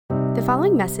The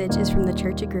following message is from the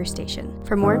Church at Greer Station.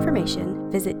 For more information,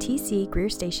 visit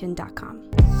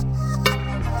tcgreerstation.com.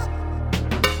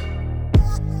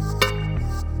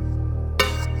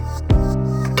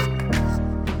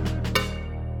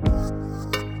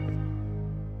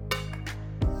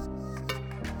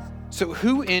 So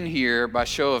who in here, by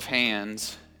show of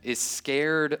hands, is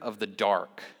scared of the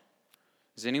dark?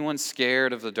 Is anyone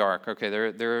scared of the dark? Okay,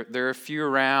 there are a few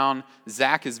around.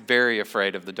 Zach is very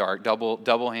afraid of the dark.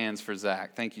 Double hands for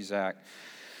Zach. Thank you, Zach.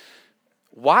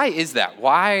 Why is that?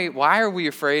 Why are we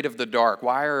afraid of the dark?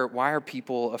 Why are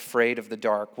people afraid of the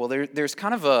dark? Well, there's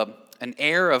kind of an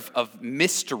air of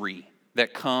mystery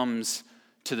that comes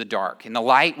to the dark. In the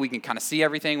light, we can kind of see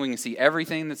everything. We can see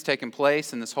everything that's taking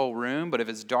place in this whole room. But if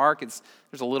it's dark,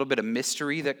 there's a little bit of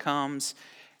mystery that comes.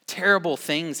 Terrible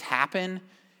things happen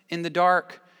in the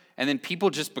dark, and then people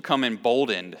just become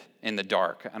emboldened in the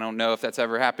dark. I don't know if that's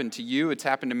ever happened to you. It's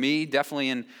happened to me,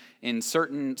 definitely in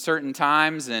certain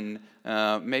times, and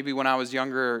maybe when I was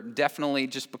younger, definitely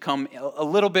just become a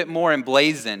little bit more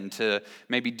emblazoned to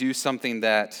maybe do something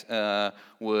that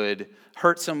would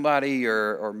hurt somebody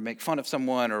or make fun of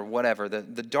someone or whatever.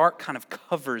 The dark kind of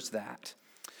covers that.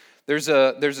 There's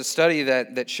a study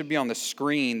that should be on the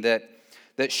screen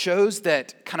that shows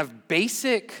that kind of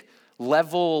basic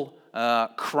level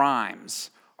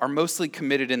crimes are mostly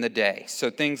committed in the day.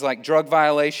 So things like drug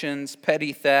violations,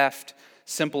 petty theft,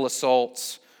 simple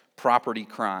assaults, property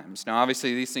crimes. Now,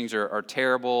 obviously, these things are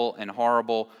terrible and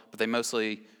horrible, but they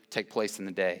mostly take place in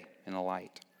the day, in the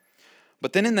light.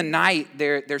 But then in the night,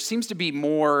 there seems to be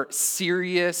more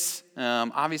serious.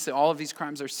 Obviously, all of these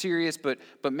crimes are serious, but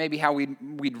maybe how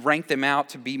we'd rank them out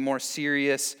to be more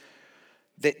serious.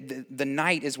 The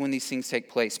night is when these things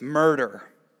take place. Murder,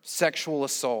 sexual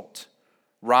assault,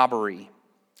 robbery,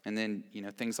 and then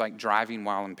things like driving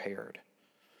while impaired.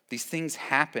 These things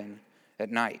happen at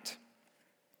night.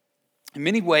 In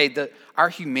many ways, our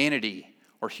humanity,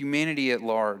 or humanity at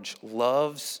large,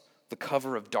 loves the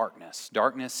cover of darkness.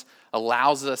 Darkness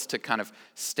allows us to kind of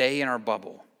stay in our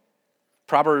bubble.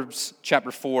 Proverbs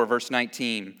chapter 4, verse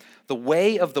 19. The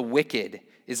way of the wicked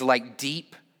is like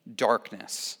deep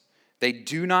darkness. They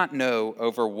do not know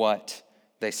over what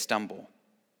they stumble.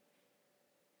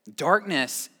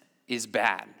 Darkness is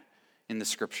bad in the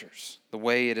scriptures, the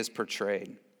way it is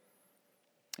portrayed.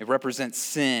 It represents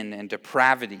sin and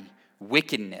depravity,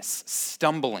 wickedness,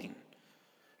 stumbling.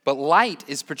 But light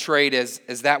is portrayed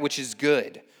as that which is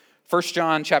good. 1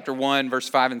 John chapter 1, verse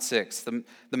 5 and 6.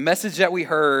 The message that we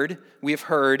have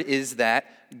heard is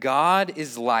that God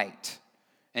is light,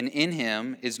 and in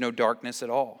him is no darkness at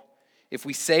all. If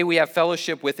we say we have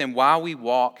fellowship with him while we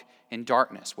walk in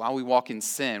darkness, while we walk in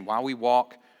sin, while we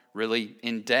walk really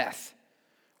in death,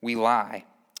 we lie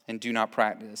and do not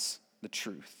practice the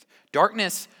truth.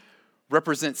 Darkness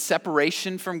represents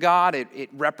separation from God. It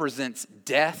represents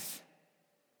death.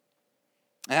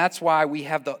 And that's why we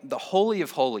have the Holy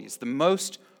of Holies, the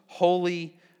most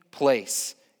holy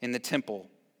place in the temple,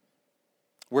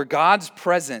 where God's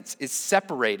presence is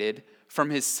separated from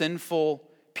his sinful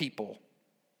people.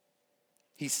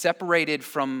 He's separated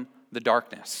from the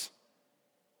darkness.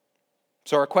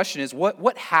 So our question is,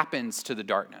 what happens to the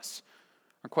darkness?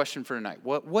 Our question for tonight,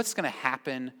 what's going to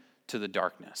happen to the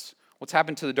darkness? What's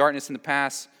happened to the darkness in the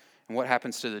past, and what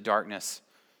happens to the darkness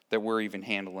that we're even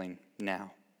handling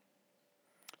now?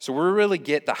 So we really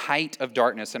get the height of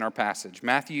darkness in our passage.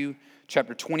 Matthew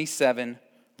chapter 27,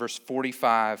 verse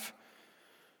 45.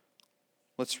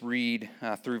 Let's read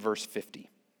through verse 50.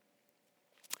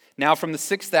 Now from the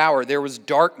 6th hour there was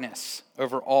darkness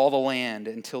over all the land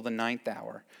until the 9th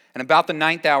hour. And about the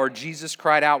 9th hour Jesus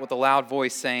cried out with a loud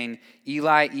voice, saying,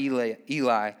 Eli, Eli,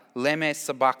 Eli, lema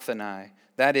sabachthani.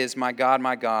 That is, my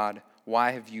God,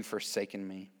 why have you forsaken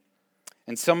me?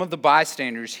 And some of the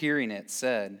bystanders hearing it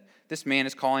said, this man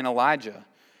is calling Elijah.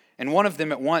 And one of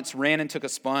them at once ran and took a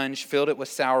sponge, filled it with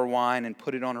sour wine, and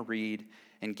put it on a reed,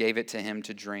 and gave it to him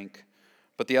to drink.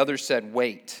 But the others said,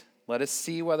 wait, let us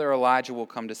see whether Elijah will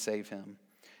come to save him.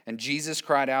 And Jesus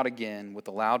cried out again with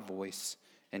a loud voice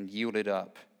and yielded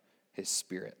up his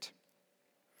spirit.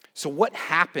 So what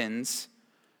happens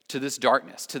to this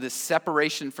darkness, to this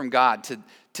separation from God,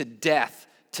 to death,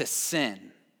 to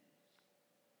sin?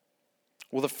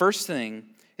 Well, the first thing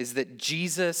is that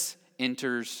Jesus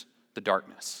enters the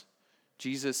darkness.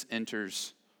 Jesus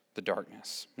enters the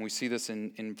darkness. And we see this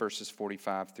in verses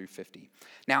 45 through 50.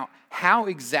 Now, how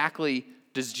exactly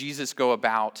does Jesus go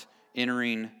about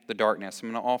entering the darkness?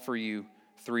 I'm going to offer you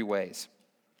 3 ways.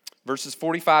 Verses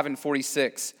 45 and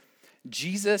 46,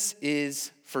 Jesus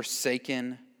is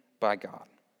forsaken by God.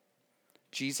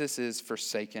 Jesus is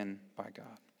forsaken by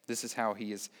God. This is how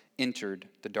he has entered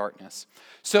the darkness.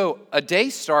 So a day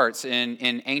starts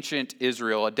in ancient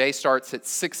Israel, a day starts at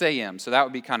 6 a.m. So that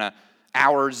would be kind of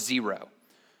hour zero.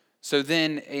 So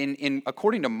then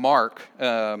according to Mark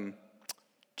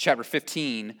chapter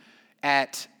 15,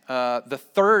 at the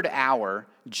third hour,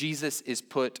 Jesus is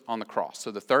put on the cross.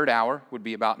 So the third hour would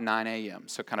be about 9 a.m.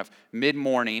 So kind of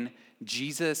mid-morning,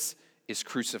 Jesus is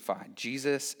crucified.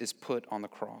 Jesus is put on the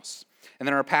cross. And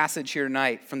then our passage here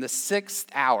tonight, from the 6th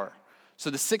hour. So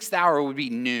the 6th hour would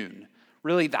be noon,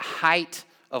 really the height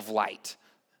of light,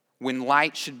 when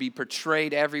light should be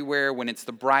portrayed everywhere, when it's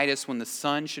the brightest, when the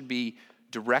sun should be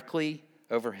directly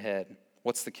overhead.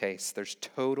 What's the case? There's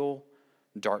total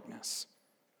darkness.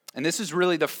 And this is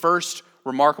really the first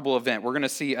remarkable event. We're going to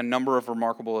see a number of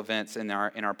remarkable events in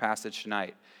our passage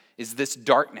tonight. Is this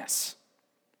darkness?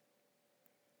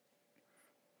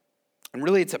 And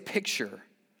really it's a picture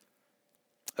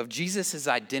of Jesus'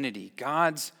 identity,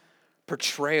 God's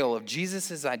portrayal of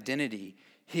Jesus' identity,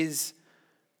 his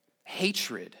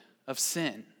hatred of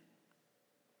sin.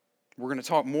 We're going to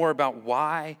talk more about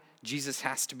why Jesus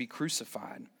has to be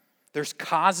crucified. There's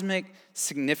cosmic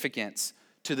significance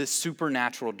to this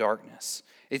supernatural darkness.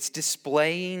 It's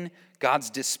displaying God's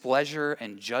displeasure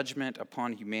and judgment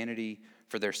upon humanity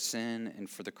for their sin and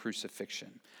for the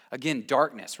crucifixion. Again,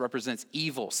 darkness represents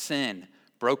evil, sin,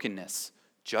 brokenness,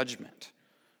 judgment.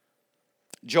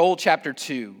 Joel chapter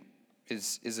 2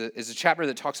 is a chapter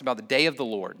that talks about the day of the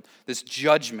Lord, this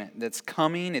judgment that's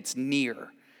coming, it's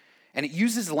near. And it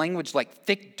uses language like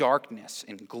thick darkness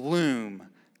and gloom,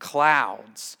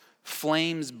 clouds,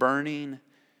 flames burning,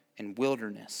 and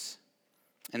wilderness.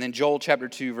 And then Joel chapter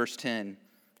 2, verse 10,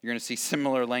 you're going to see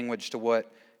similar language to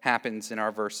what happens in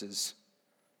our verses.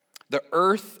 The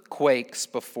earth quakes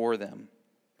before them.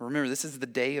 Remember, this is the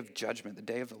day of judgment, the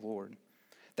day of the Lord.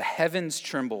 The heavens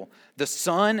tremble. The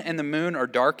sun and the moon are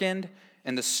darkened,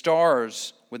 and the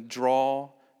stars withdraw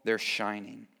their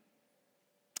shining.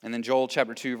 And then Joel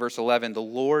chapter 2, verse 11, the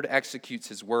Lord executes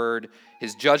his word.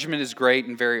 His judgment is great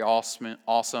and very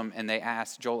awesome. And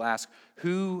Joel asks,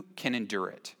 who can endure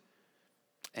it?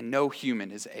 And no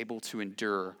human is able to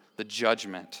endure the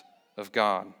judgment of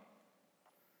God.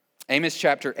 Amos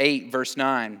chapter 8, verse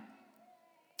 9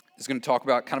 is going to talk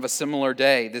about kind of a similar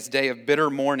day, this day of bitter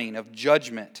mourning, of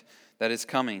judgment that is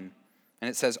coming. And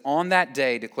it says, on that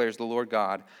day, declares the Lord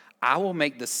God, I will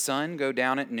make the sun go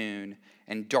down at noon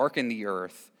and darken the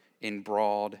earth in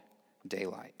broad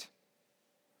daylight.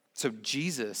 So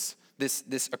Jesus,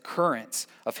 this occurrence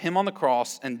of him on the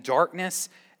cross and darkness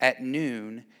at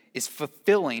noon is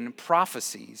fulfilling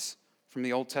prophecies from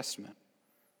the Old Testament.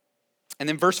 And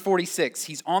then verse 46,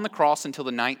 he's on the cross until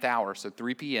the 9th hour, so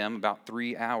 3 p.m., about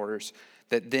 3 hours,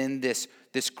 that then this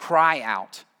cry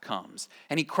out comes.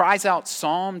 And he cries out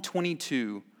Psalm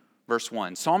 22, verse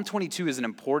 1. Psalm 22 is an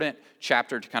important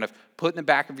chapter to kind of put in the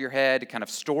back of your head, to kind of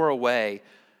store away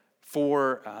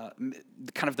for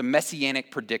kind of the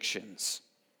messianic predictions.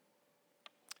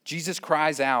 Jesus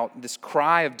cries out this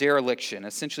cry of dereliction,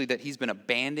 essentially that he's been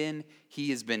abandoned, he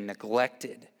has been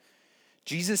neglected.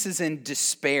 Jesus is in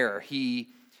despair. He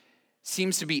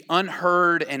seems to be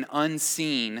unheard and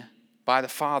unseen by the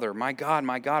Father. My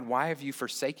God, why have you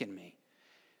forsaken me?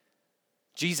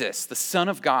 Jesus, the Son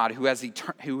of God, who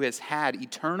has had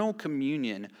eternal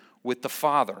communion with the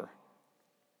Father,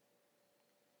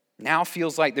 now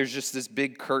feels like there's just this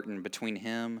big curtain between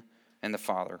him and the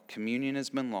Father. Communion has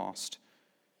been lost,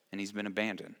 and he's been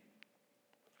abandoned.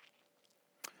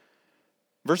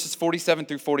 Verses 47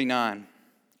 through 49,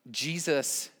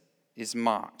 Jesus is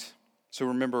mocked. So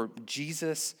remember,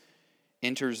 Jesus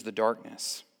enters the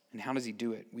darkness. And how does he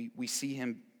do it? We see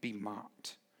him be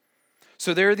mocked.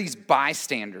 So there are these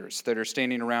bystanders that are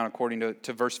standing around according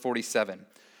to verse 47.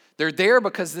 They're there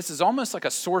because this is almost like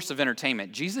a source of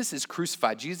entertainment. Jesus is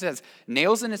crucified. Jesus has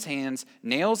nails in his hands,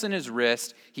 nails in his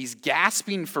wrist. He's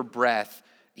gasping for breath.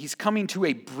 He's coming to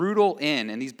a brutal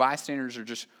end, and these bystanders are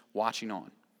just watching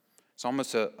on. It's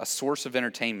almost a source of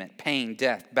entertainment. Pain,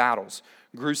 death, battles,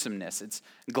 gruesomeness. It's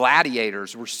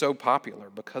gladiators were so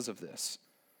popular because of this.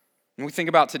 When we think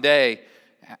about today,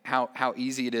 how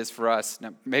easy it is for us.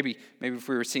 Now, maybe if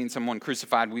we were seeing someone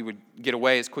crucified, we would get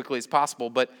away as quickly as possible.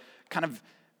 But kind of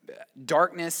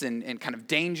darkness and kind of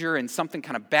danger and something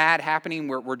kind of bad happening,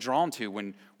 we're drawn to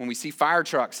when we see fire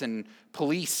trucks and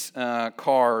police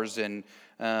cars and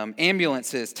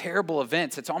ambulances, terrible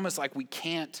events. It's almost like we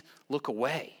can't look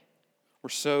away. We're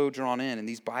so drawn in, and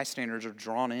these bystanders are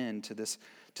drawn in to this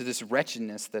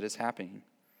wretchedness that is happening.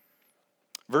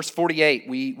 Verse 48,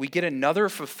 we get another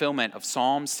fulfillment of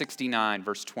Psalm 69,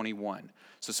 verse 21.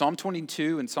 So Psalm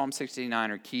 22 and Psalm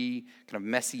 69 are key kind of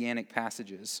messianic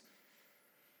passages.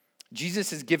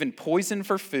 Jesus is given poison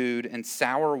for food and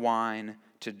sour wine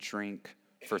to drink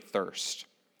for thirst.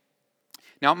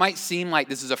 Now, it might seem like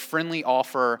this is a friendly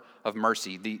offer of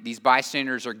mercy. These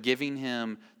bystanders are giving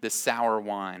him this sour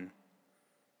wine.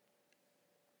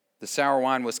 The sour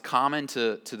wine was common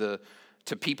to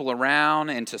people around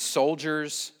and to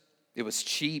soldiers. It was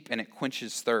cheap and it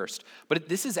quenches thirst. But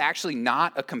this is actually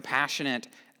not a compassionate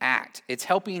act. It's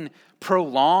helping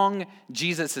prolong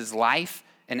Jesus' life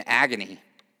and agony.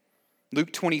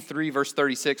 Luke 23, verse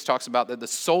 36 talks about that the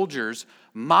soldiers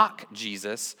mock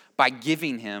Jesus by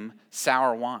giving him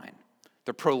sour wine.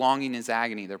 They're prolonging his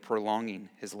agony. They're prolonging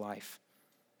his life.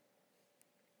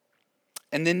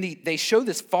 And then they show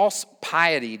this false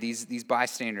piety, these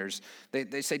bystanders.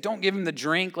 They say, don't give him the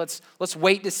drink. Let's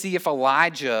wait to see if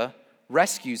Elijah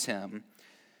rescues him.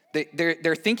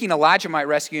 They're thinking Elijah might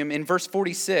rescue him. In verse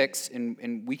 46,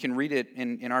 and we can read it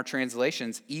in our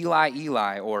translations, Eli,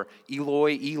 Eli, or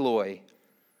Eloi, Eloi.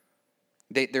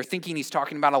 They're thinking he's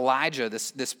talking about Elijah,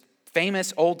 this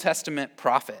famous Old Testament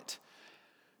prophet.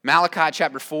 Malachi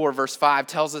chapter 4, verse 5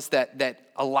 tells us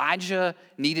that Elijah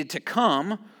needed to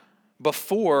come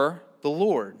before the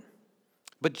Lord.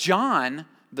 But John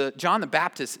the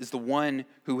Baptist is the one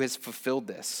who has fulfilled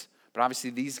this. But obviously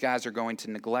these guys are going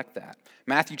to neglect that.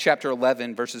 Matthew chapter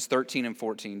 11, verses 13 and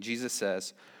 14, Jesus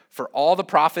says, "For all the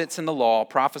prophets and the law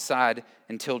prophesied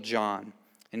until John.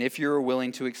 And if you are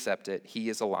willing to accept it, he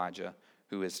is Elijah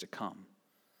who is to come."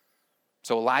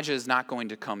 So Elijah is not going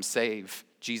to come save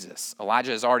Jesus.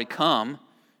 Elijah has already come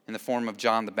in the form of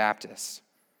John the Baptist.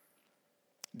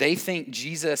 They think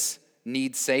Jesus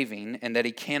needs saving and that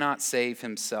he cannot save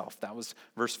himself. That was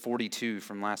verse 42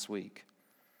 from last week.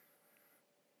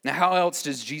 Now, how else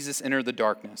does Jesus enter the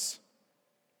darkness?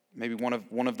 Maybe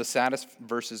one of the saddest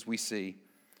verses we see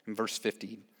in verse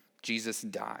 50. Jesus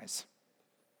dies.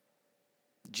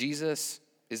 Jesus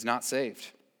is not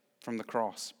saved from the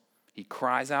cross. He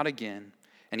cries out again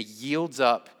and he yields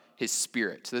up his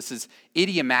spirit. This is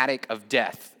idiomatic of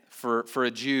death for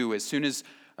a Jew. As soon as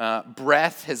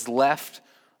breath has left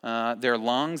their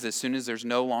lungs, as soon as there's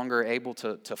no longer able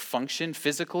to function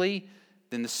physically,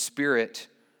 then the spirit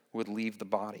would leave the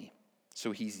body.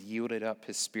 So he's yielded up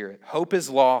his spirit. Hope is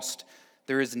lost.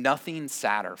 There is nothing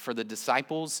sadder. For the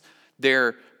disciples,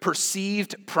 their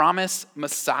perceived promised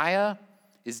Messiah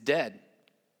is dead.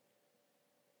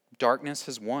 Darkness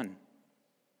has won.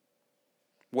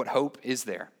 What hope is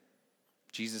there?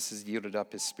 Jesus has yielded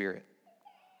up his spirit.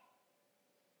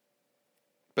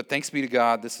 But thanks be to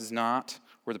God, this is not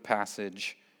where the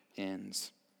passage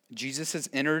ends. Jesus has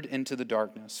entered into the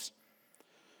darkness.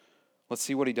 Let's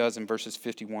see what he does in verses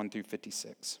 51 through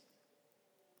 56.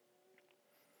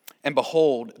 "And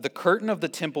behold, the curtain of the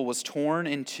temple was torn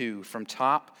in two from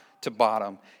top to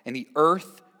bottom, and the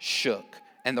earth shook,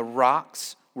 and the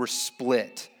rocks were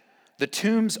split. The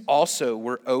tombs also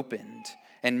were opened,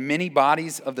 and many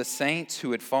bodies of the saints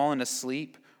who had fallen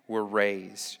asleep were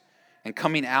raised. And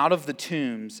coming out of the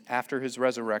tombs after his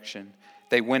resurrection,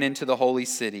 they went into the holy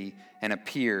city and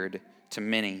appeared to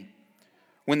many.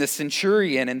 When the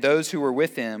centurion and those who were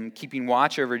with him, keeping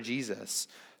watch over Jesus,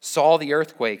 saw the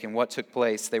earthquake and what took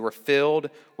place, they were filled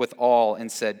with awe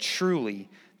and said, 'Truly,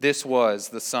 this was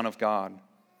the Son of God.'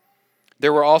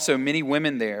 There were also many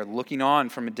women there looking on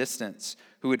from a distance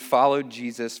who had followed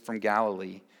Jesus from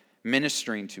Galilee,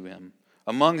 ministering to him,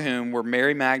 among whom were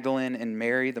Mary Magdalene and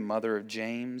Mary, the mother of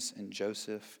James and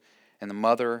Joseph, and the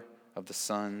mother of the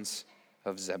sons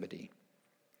of Zebedee."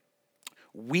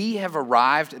 We have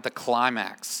arrived at the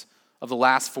climax of the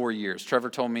last 4 years. Trevor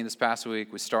told me this past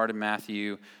week we started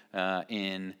Matthew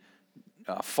in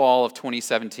fall of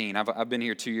 2017. I've been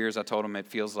here 2 years. I told him it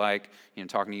feels like,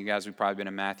 talking to you guys, we've probably been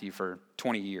in Matthew for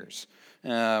 20 years.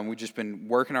 We've just been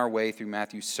working our way through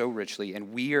Matthew so richly,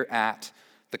 and we are at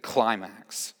the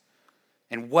climax.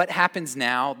 And what happens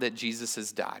now that Jesus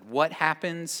has died? What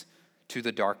happens to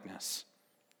the darkness?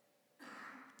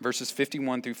 Verses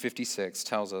 51 through 56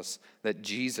 tells us that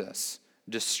Jesus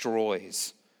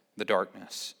destroys the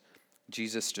darkness.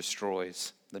 Jesus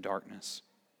destroys the darkness.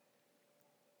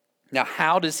 Now,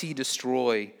 how does he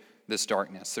destroy this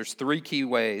darkness? There's 3 key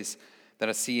ways that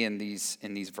I see in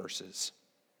these verses.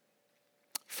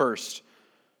 First,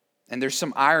 and there's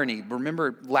some irony.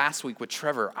 Remember last week with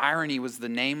Trevor, irony was the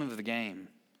name of the game.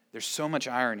 There's so much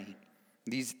irony.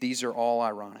 These are all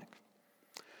ironic.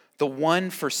 The one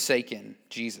forsaken,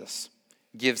 Jesus,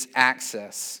 gives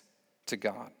access to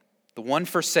God. The one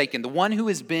forsaken, the one who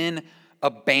has been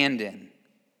abandoned,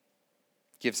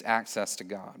 gives access to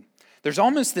God. There's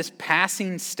almost this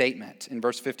passing statement in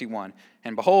verse 51.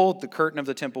 "And behold, the curtain of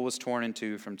the temple was torn in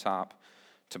two from top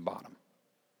to bottom."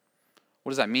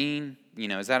 What does that mean?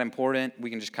 is that important? We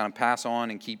can just kind of pass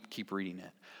on and keep reading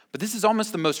it. But this is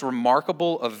almost the most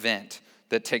remarkable event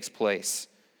that takes place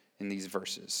in these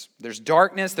verses. There's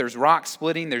darkness, there's rock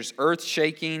splitting, there's earth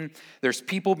shaking, there's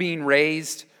people being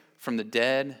raised from the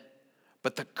dead.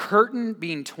 But the curtain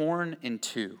being torn in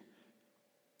two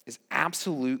is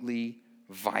absolutely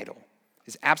vital,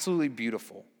 is absolutely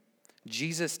beautiful.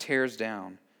 Jesus tears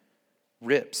down,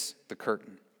 rips the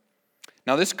curtain.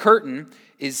 Now this curtain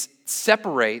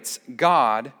separates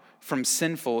God from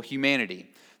sinful humanity.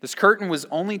 This curtain was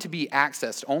only to be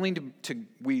accessed,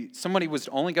 somebody was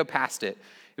to only go past it.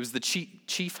 It was the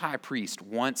chief high priest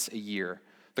once a year.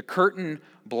 The curtain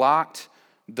blocked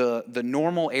the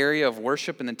normal area of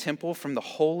worship in the temple from the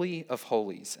Holy of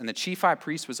Holies. And the chief high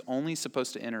priest was only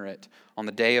supposed to enter it on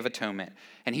the Day of Atonement.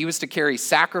 And he was to carry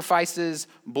sacrifices,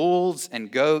 bulls,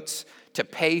 and goats to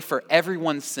pay for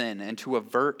everyone's sin and to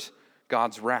avert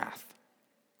God's wrath.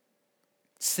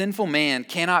 Sinful man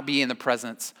cannot be in the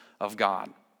presence of God.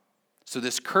 So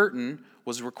this curtain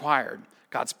was required.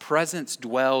 God's presence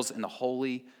dwells in the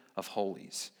Holy of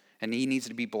Holies, and he needs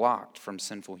to be blocked from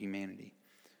sinful humanity.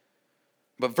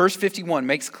 But verse 51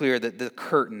 makes clear that the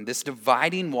curtain, this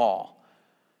dividing wall,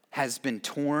 has been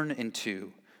torn in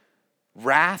two.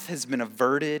 Wrath has been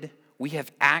averted. We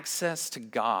have access to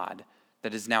God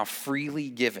that is now freely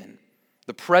given.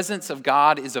 The presence of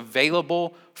God is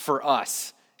available for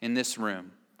us in this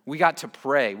room. We got to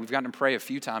pray. We've gotten to pray a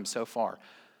few times so far.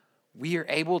 We are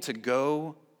able to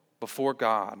go before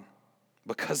God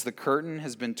because the curtain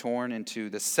has been torn in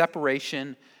two. The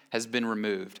separation has been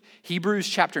removed. Hebrews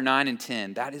chapter 9 and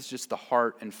 10, that is just the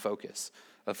heart and focus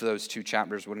of those two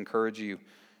chapters. Would encourage you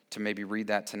to maybe read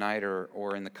that tonight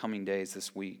or in the coming days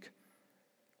this week.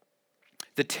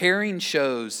 The tearing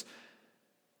shows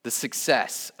the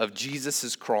success of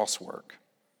Jesus' cross work.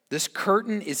 This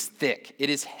curtain is thick. It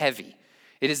is heavy.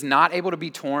 It is not able to be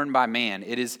torn by man.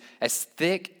 It is as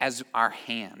thick as our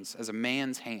hands, as a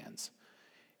man's hands.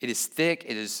 It is thick.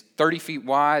 It is 30 feet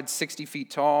wide, 60 feet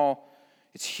tall.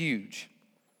 It's huge.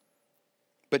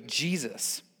 But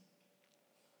Jesus,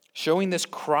 showing this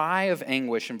cry of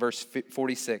anguish in verse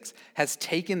 46, has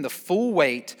taken the full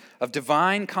weight of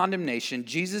divine condemnation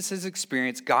Jesus has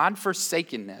experienced,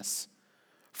 God-forsakenness,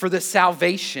 for the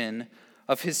salvation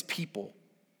of his people.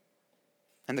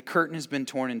 And the curtain has been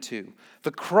torn in two.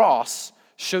 The cross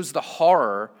shows the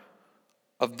horror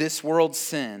of this world's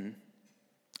sin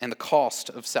and the cost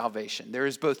of salvation. There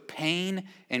is both pain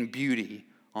and beauty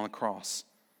on the cross.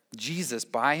 Jesus,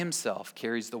 by himself,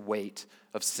 carries the weight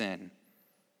of sin.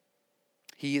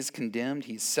 He is condemned.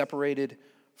 He is separated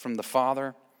from the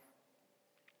Father.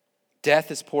 Death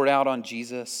is poured out on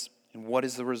Jesus. And what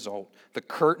is the result? The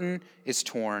curtain is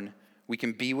torn. We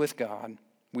can be with God.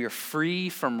 We are free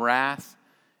from wrath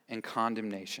and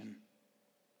condemnation.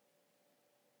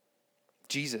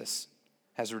 Jesus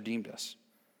has redeemed us.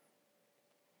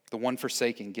 The one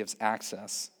forsaken gives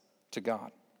access to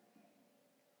God.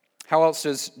 How else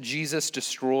does Jesus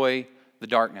destroy the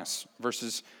darkness?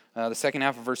 The second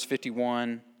half of verse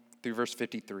 51 through verse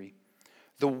 53.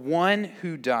 The one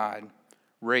who died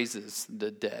raises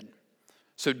the dead.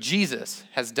 So Jesus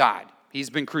has died. He's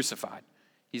been crucified.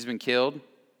 He's been killed.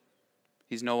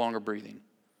 He's no longer breathing.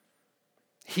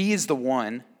 He is the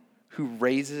one who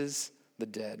raises the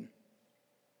dead. And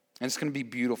it's going to be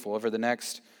beautiful over the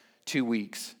next 2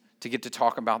 weeks to get to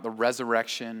talk about the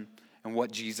resurrection and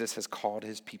what Jesus has called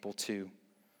his people to.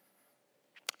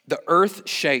 The earth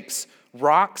shakes,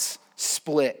 rocks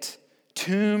split,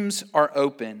 tombs are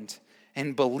opened,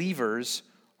 and believers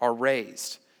are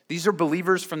raised. These are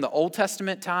believers from the Old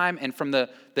Testament time and from the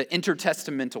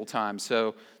intertestamental time.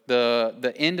 So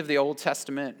the end of the Old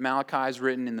Testament, Malachi, is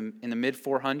written in the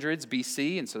mid-400s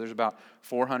BC, and so there's about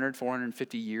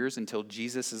 450 years until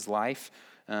Jesus' life,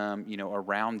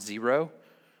 around zero.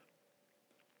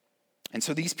 And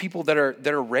so these people that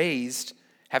are raised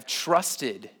have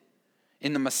trusted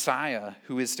in the Messiah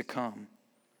who is to come.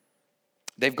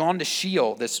 They've gone to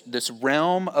Sheol, this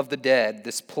realm of the dead,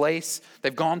 this place.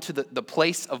 They've gone to the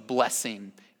place of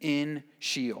blessing in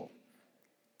Sheol,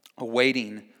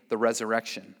 awaiting the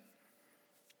resurrection.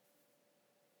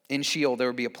 In Sheol, there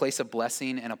would be a place of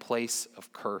blessing and a place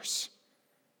of curse.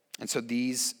 And so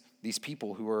these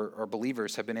people who are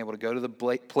believers have been able to go to the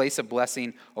place of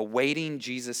blessing, awaiting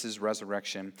Jesus'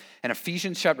 resurrection. And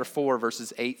Ephesians chapter 4,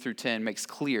 verses 8 through 10 makes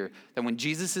clear that when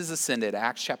Jesus is ascended,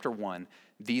 Acts chapter 1,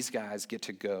 these guys get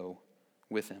to go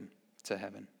with him to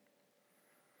heaven.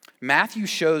 Matthew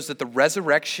shows that the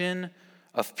resurrection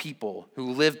of people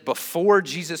who lived before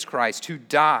Jesus Christ, who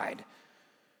died,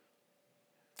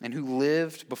 and who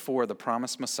lived before the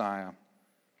promised Messiah,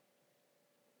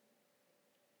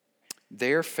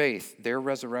 their faith, their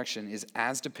resurrection is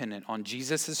as dependent on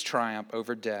Jesus' triumph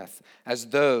over death as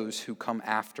those who come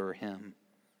after him.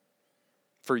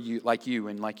 For you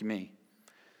and like me.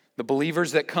 The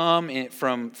believers that come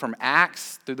from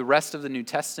Acts through the rest of the New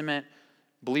Testament,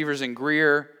 believers in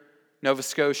Greer, Nova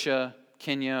Scotia,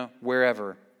 Kenya,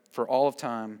 wherever, for all of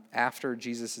time after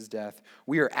Jesus' death,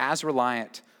 we are as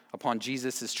reliant upon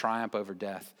Jesus' triumph over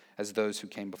death as those who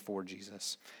came before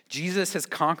Jesus. Jesus has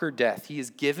conquered death. He has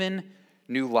given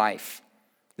new life.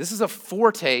 This is a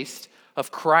foretaste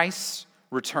of Christ's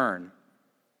return.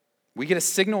 We get a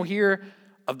signal here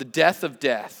of the death of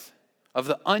death, of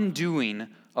the undoing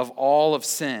of all of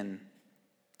sin.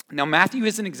 Now, Matthew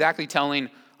isn't exactly telling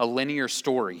a linear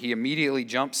story. He immediately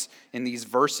jumps in these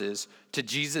verses to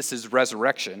Jesus'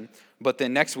 resurrection, but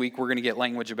then next week we're going to get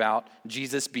language about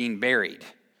Jesus being buried.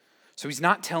 So he's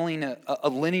not telling a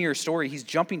linear story. He's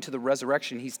jumping to the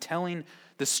resurrection. He's telling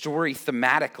the story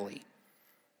thematically.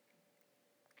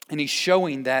 And he's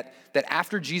showing that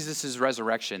after Jesus'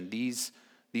 resurrection, these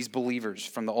believers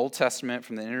from the Old Testament,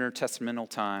 from the intertestamental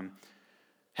time,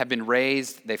 have been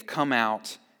raised, they've come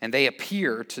out, and they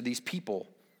appear to these people.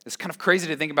 It's kind of crazy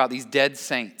to think about these dead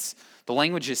saints. The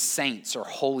language is saints or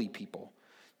holy people.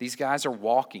 These guys are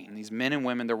walking, these men and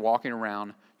women, they're walking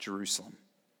around Jerusalem.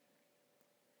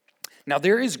 Now,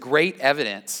 there is great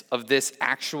evidence of this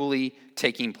actually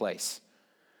taking place.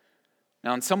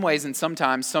 Now, in some ways and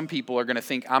sometimes, some people are going to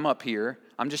think, I'm up here,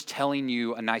 I'm just telling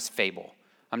you a nice fable.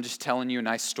 I'm just telling you a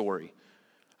nice story.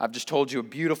 I've just told you a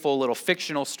beautiful little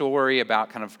fictional story about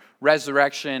kind of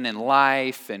resurrection and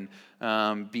life and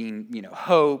being,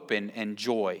 hope and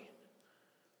joy.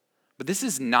 But this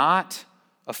is not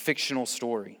a fictional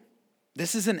story.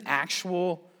 This is an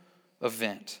actual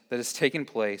event that has taken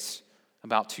place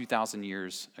about 2,000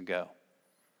 years ago.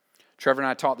 Trevor and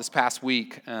I taught this past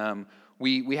week.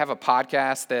 We have a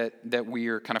podcast that we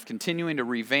are kind of continuing to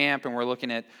revamp, and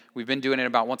we've been doing it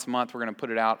about once a month. We're going to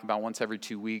put it out about once every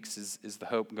 2 weeks is the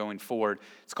hope going forward.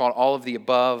 It's called All of the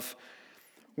Above.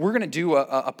 We're going to do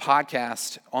a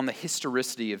podcast on the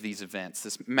historicity of these events.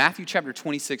 This Matthew chapter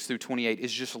 26 through 28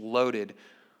 is just loaded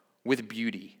with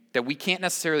beauty that we can't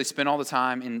necessarily spend all the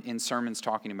time in sermons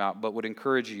talking about, but would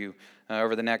encourage you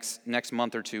over the next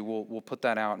month or two. We'll put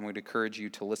that out, and we'd encourage you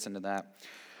to listen to that.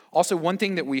 Also, one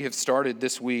thing that we have started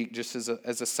this week, just as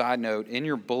a side note, in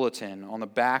your bulletin, on the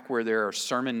back where there are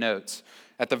sermon notes,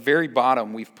 at the very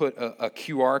bottom, we've put a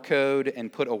QR code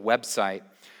and put a website.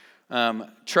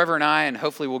 Trevor and I, and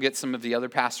hopefully we'll get some of the other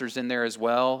pastors in there as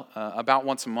well, about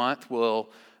once a month, we'll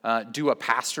do a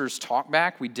pastor's talk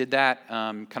back. We did that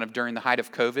kind of during the height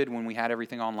of COVID when we had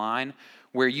everything online,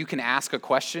 where you can ask a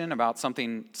question about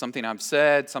something I've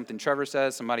said, something Trevor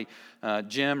says, somebody,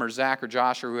 Jim or Zach or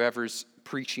Josh or whoever's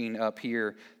preaching up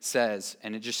here says,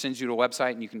 and it just sends you to a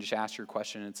website and you can just ask your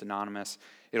question. It's anonymous.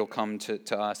 It'll come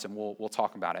to us and we'll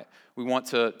talk about it. We want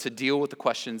to deal with the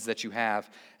questions that you have,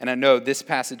 and I know this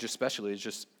passage especially is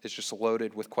just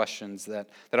loaded with questions that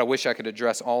I wish I could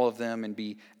address all of them and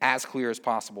be as clear as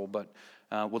possible, but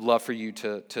would love for you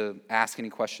to ask any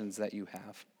questions that you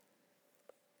have.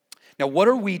 Now, what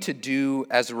are we to do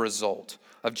as a result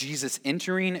of Jesus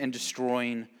entering and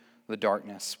destroying the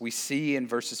darkness? We see in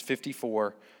verses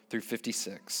 54 through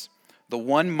 56. The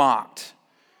one mocked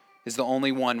is the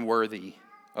only one worthy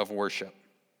of worship.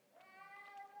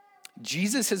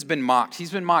 Jesus has been mocked.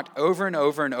 He's been mocked over and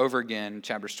over and over again in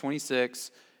chapters 26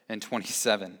 and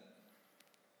 27.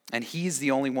 And he's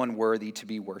the only one worthy to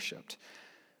be worshiped.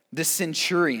 This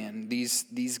centurion,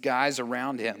 these guys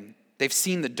around him, they've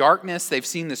seen the darkness. They've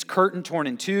seen this curtain torn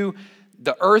in two.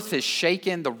 The earth is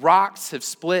shaken. The rocks have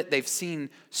split. They've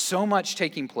seen so much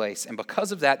taking place. And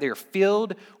because of that, they are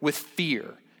filled with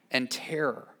fear and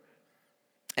terror.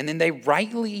 And then they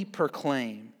rightly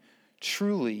proclaim,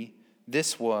 truly,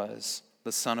 this was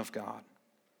the Son of God.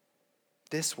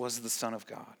 This was the Son of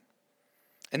God.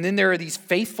 And then there are these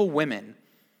faithful women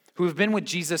who have been with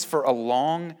Jesus for a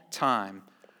long time,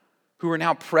 who are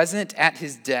now present at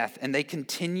his death, and they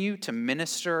continue to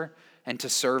minister and to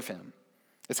serve him.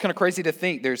 It's kind of crazy to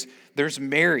think. There's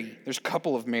Mary. There's a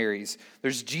couple of Marys.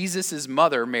 There's Jesus'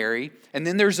 mother, Mary, and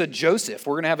then there's a Joseph.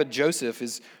 We're going to have a Joseph,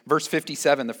 is verse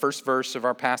 57, the first verse of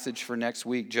our passage for next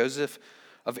week. Joseph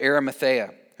of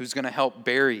Arimathea, who's going to help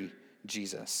bury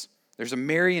Jesus. There's a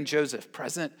Mary and Joseph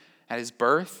present at his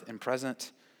birth and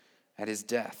present at his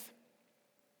death.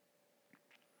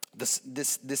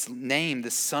 This name,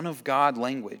 this Son of God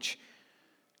language,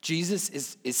 Jesus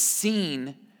is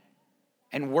seen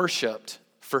and worshiped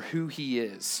for who he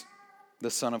is, the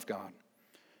Son of God.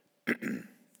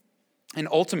 And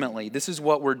ultimately, this is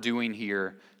what we're doing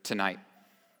here tonight.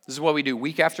 This is what we do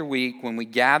week after week when we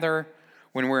gather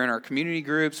when we're in our community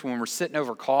groups, when we're sitting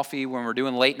over coffee, when we're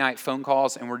doing late night phone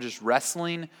calls, and we're just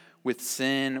wrestling with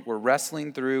sin, we're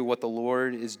wrestling through what the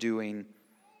Lord is doing.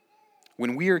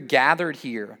 When we are gathered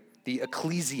here, the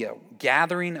ecclesia,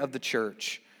 gathering of the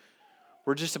church,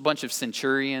 we're just a bunch of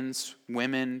centurions,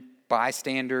 women,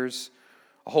 bystanders,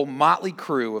 a whole motley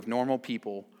crew of normal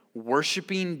people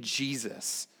worshiping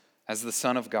Jesus as the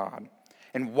Son of God.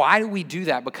 And why do we do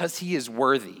that? Because he is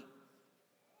worthy.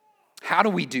 How do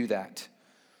we do that?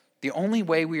 The only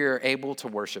way we are able to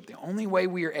worship, the only way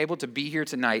we are able to be here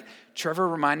tonight, Trevor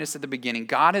reminded us at the beginning,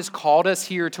 God has called us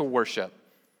here to worship.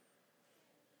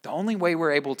 The only way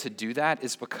we're able to do that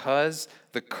is because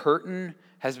the curtain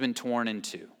has been torn in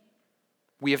two.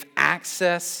 We have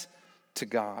access to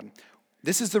God.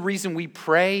 This is the reason we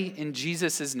pray in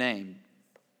Jesus' name.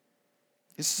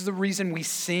 This is the reason we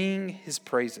sing his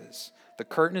praises. The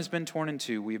curtain has been torn in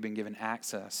two. We have been given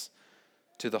access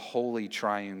to the holy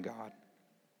triune God.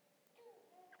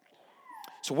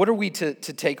 So what are we to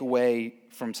take away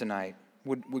from tonight?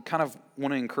 We kind of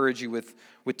want to encourage you with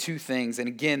two things. And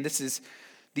again, this is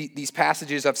these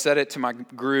passages, I've said it to my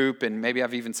group, and maybe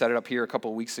I've even said it up here a couple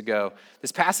of weeks ago.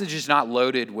 This passage is not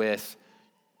loaded with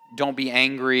don't be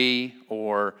angry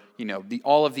or,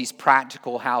 all of these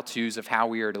practical how-tos of how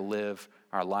we are to live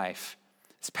our life.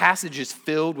 This passage is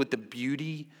filled with the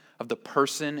beauty of the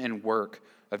person and work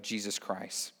of Jesus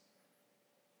Christ.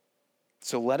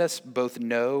 So let us both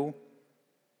know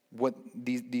what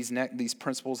these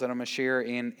principles that I'm going to share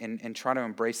and try to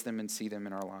embrace them and see them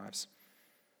in our lives.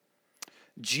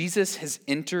 Jesus has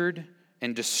entered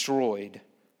and destroyed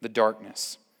the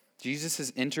darkness. Jesus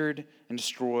has entered and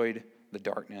destroyed the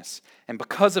darkness. And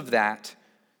because of that,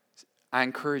 I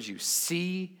encourage you,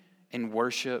 see and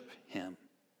worship him,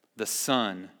 the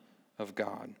Son of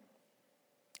God.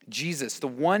 Jesus, the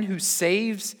one who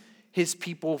saves his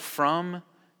people from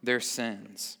their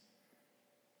sins.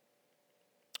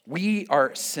 We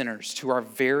are sinners to our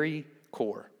very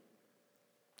core,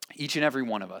 each and every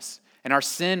one of us, and our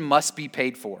sin must be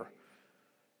paid for.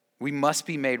 We must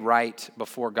be made right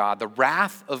before God. The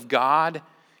wrath of God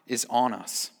is on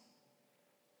us.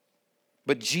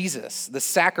 But Jesus, the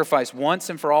sacrifice once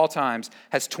and for all times,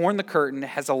 has torn the curtain,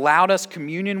 has allowed us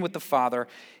communion with the Father.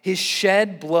 His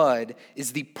shed blood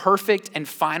is the perfect and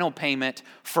final payment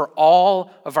for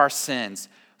all of our sins.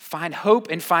 Find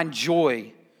hope and find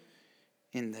joy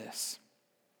in this.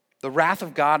 The wrath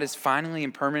of God has finally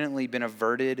and permanently been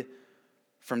averted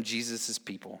from Jesus'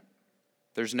 people.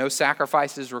 There's no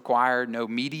sacrifices required, no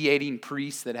mediating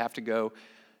priests that have to go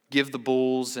give the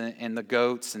bulls and the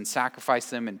goats and sacrifice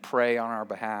them and pray on our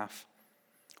behalf.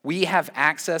 We have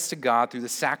access to God through the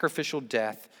sacrificial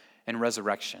death and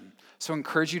resurrection. So I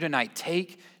encourage you tonight,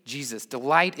 take Jesus,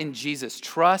 delight in Jesus,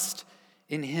 trust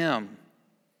in him.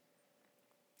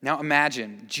 Now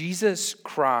imagine, Jesus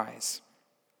cries,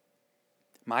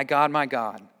 my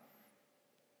God,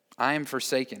 I am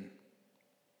forsaken.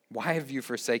 Why have you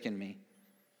forsaken me?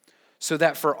 So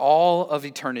that for all of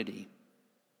eternity,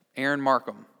 Aaron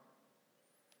Markham,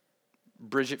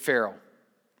 Bridget Farrell,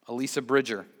 Elisa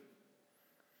Bridger,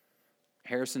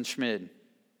 Harrison Schmid,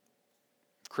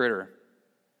 Critter,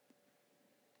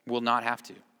 will not have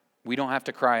to. We don't have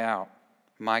to cry out,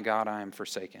 my God, I am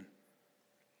forsaken.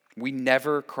 We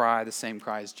never cry the same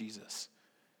cry as Jesus.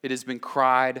 It has been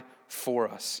cried for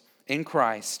us. In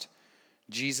Christ,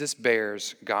 Jesus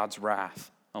bears God's wrath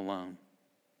alone.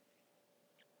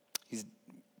 He's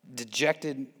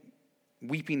dejected,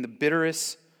 weeping the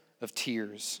bitterest of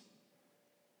tears.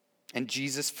 And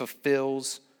Jesus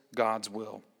fulfills God's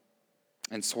will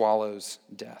and swallows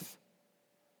death.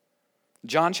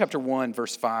 John chapter 1,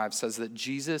 verse 5 says that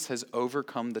Jesus has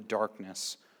overcome the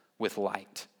darkness with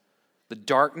light. The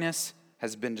darkness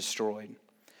has been destroyed.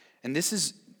 And this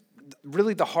is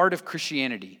really the heart of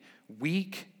Christianity.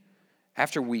 Week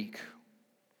after week,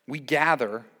 we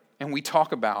gather and we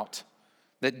talk about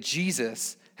that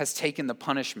Jesus has taken the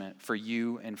punishment for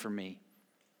you and for me.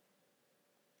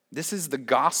 This is the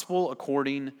gospel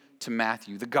according to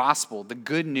Matthew, the gospel, the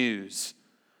good news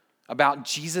about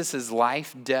Jesus'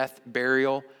 life, death,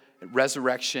 burial,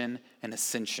 resurrection, and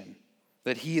ascension,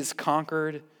 that he has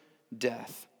conquered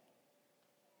death.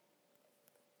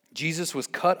 Jesus was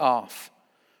cut off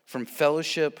from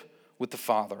fellowship with the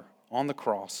Father on the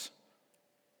cross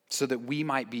so that we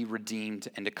might be redeemed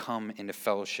and to come into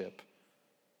fellowship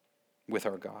with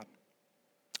our God.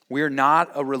 We are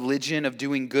not a religion of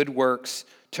doing good works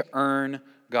to earn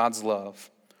God's love.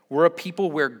 We're a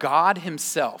people where God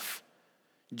himself,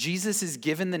 Jesus is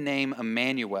given the name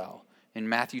Emmanuel in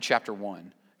Matthew chapter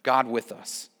 1, God with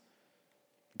us.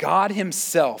 God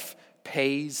himself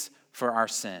pays for our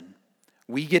sin.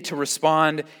 We get to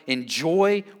respond in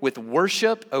joy with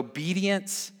worship,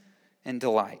 obedience, and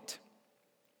delight.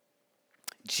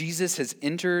 Jesus has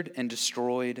entered and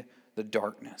destroyed the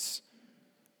darkness.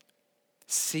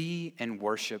 See and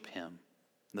worship him,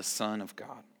 the Son of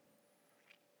God.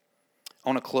 I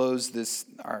want to close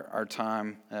our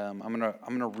time. I'm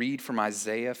gonna read from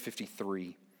Isaiah 53.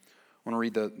 I want to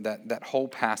read that whole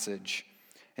passage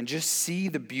and just see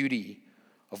the beauty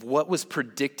of what was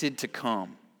predicted to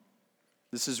come.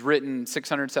 This is written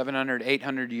 600, 700,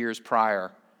 800 years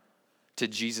prior to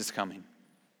Jesus coming.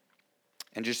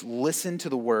 And just listen to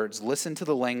the words, listen to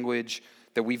the language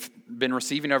that we've been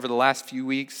receiving over the last few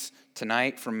weeks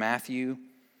tonight from Matthew.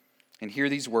 And hear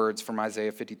these words from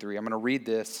Isaiah 53. I'm going to read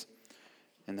this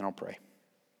and then I'll pray.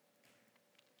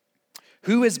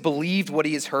 Who has believed what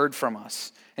he has heard from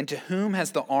us? And to whom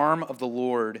has the arm of the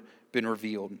Lord been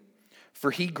revealed?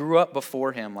 For he grew up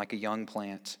before him like a young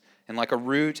plant, and like a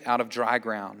root out of dry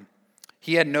ground.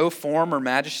 He had no form or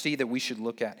majesty that we should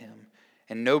look at him,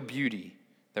 and no beauty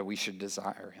that we should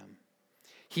desire him.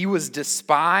 He was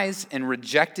despised and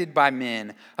rejected by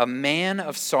men, a man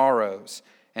of sorrows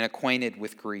and acquainted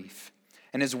with grief.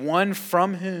 And as one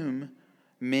from whom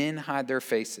men hide their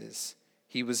faces,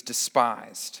 he was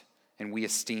despised, and we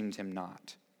esteemed him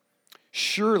not.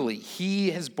 Surely he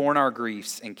has borne our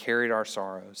griefs and carried our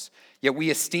sorrows. Yet we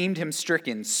esteemed him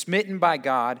stricken, smitten by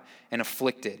God, and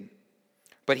afflicted.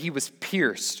 But he was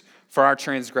pierced for our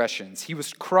transgressions. He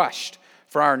was crushed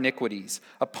for our iniquities.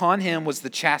 Upon him was the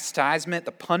chastisement,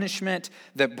 the punishment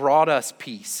that brought us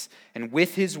peace. And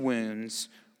with his wounds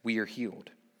we are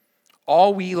healed.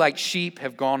 All we like sheep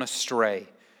have gone astray.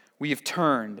 We have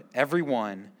turned every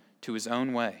one to his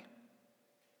own way.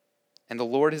 And the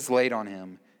Lord has laid on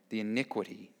him the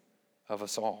iniquity of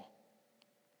us all.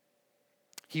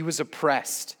 He was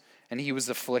oppressed and he was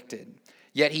afflicted,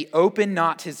 yet he opened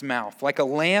not his mouth. Like a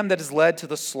lamb that is led to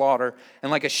the slaughter, and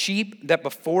like a sheep that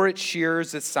before its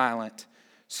shearers is silent,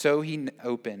 so he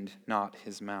opened not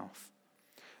his mouth.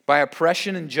 By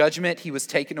oppression and judgment he was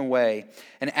taken away.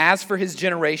 And as for his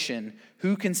generation,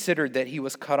 who considered that he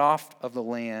was cut off of the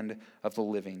land of the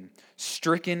living,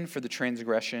 stricken for the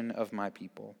transgression of my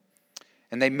people?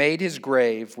 And they made his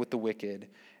grave with the wicked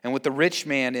and with the rich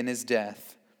man in his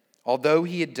death, although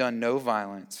he had done no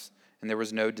violence and there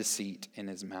was no deceit in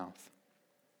his mouth.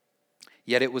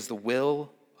 Yet it was the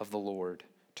will of the Lord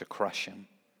to crush him.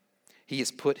 He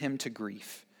has put him to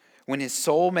grief. When his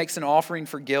soul makes an offering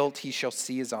for guilt, he shall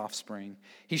see his offspring.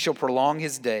 He shall prolong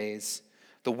his days.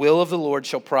 The will of the Lord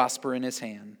shall prosper in his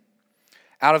hand.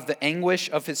 Out of the anguish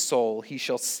of his soul he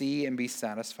shall see and be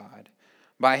satisfied.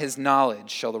 By his knowledge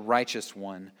shall the righteous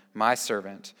one, my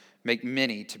servant, make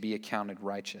many to be accounted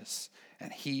righteous,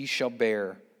 and he shall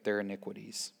bear their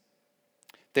iniquities.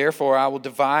 Therefore I will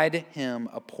divide him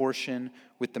a portion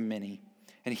with the many,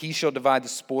 and he shall divide the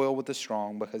spoil with the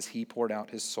strong, because he poured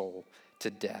out his soul to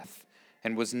death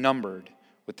and was numbered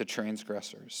with the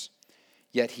transgressors.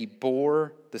 Yet he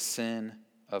bore the sin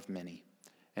of many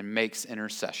and makes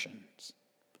intercessions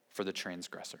for the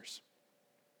transgressors.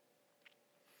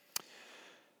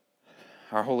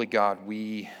 Our holy God,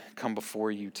 we come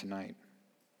before you tonight,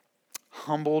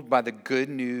 humbled by the good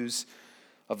news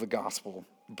of the gospel,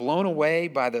 blown away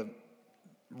by the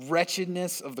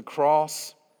wretchedness of the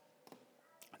cross,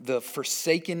 the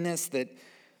forsakenness that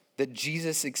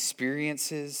Jesus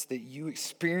experiences, that you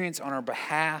experience on our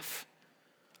behalf.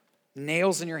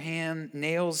 Nails in your hand,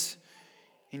 nails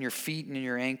in your feet and in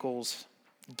your ankles,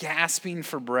 gasping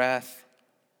for breath,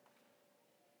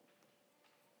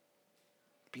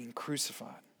 being crucified,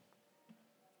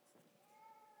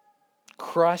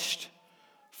 crushed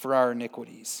for our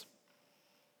iniquities,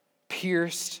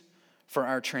 pierced for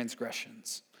our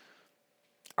transgressions.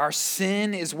 Our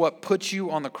sin is what put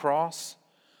you on the cross,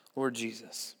 Lord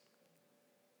Jesus.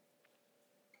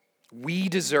 We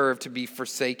deserve to be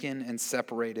forsaken and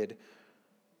separated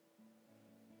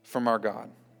from our God.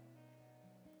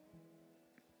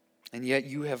 And yet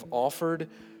you have offered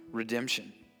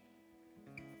redemption.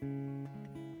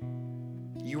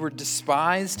 You were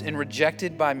despised and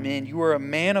rejected by men. You were a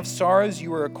man of sorrows.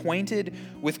 You were acquainted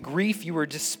with grief. You were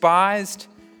despised,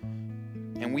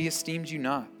 and we esteemed you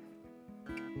not.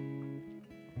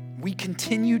 We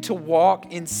continue to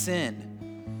walk in sin.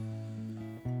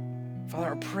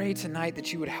 Father, I pray tonight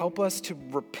that you would help us to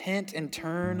repent and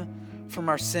turn from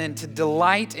our sin, to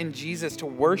delight in Jesus, to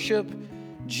worship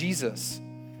Jesus,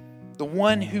 the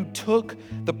one who took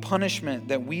the punishment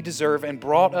that we deserve and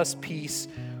brought us peace.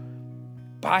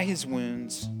 By his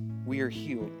wounds, we are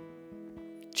healed.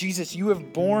 Jesus, you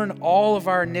have borne all of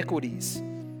our iniquities,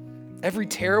 every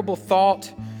terrible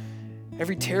thought,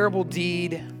 every terrible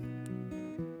deed,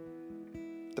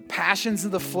 passions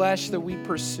of the flesh that we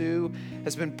pursue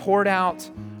has been poured out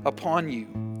upon you.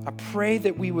 I pray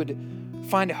that we would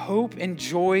find hope and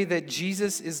joy that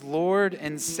Jesus is Lord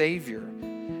and Savior,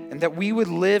 and that we would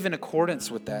live in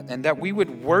accordance with that, and that we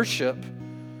would worship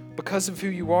because of who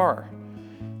you are.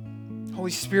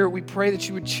 Holy Spirit, we pray that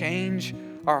you would change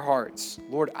our hearts.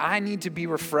 Lord, I need to be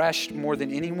refreshed more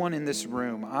than anyone in this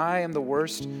room. I am the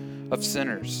worst of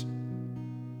sinners.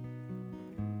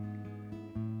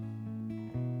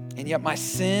 And yet my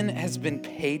sin has been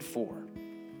paid for.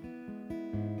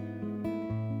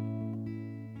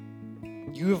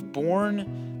 You have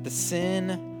borne the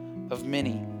sin of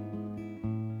many.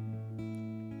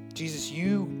 Jesus,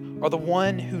 you are the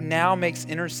one who now makes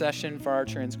intercession for our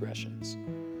transgressions.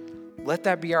 Let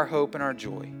that be our hope and our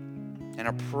joy. And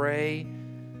I pray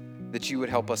that you would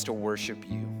help us to worship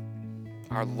you,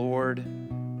 our Lord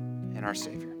and our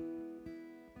Savior.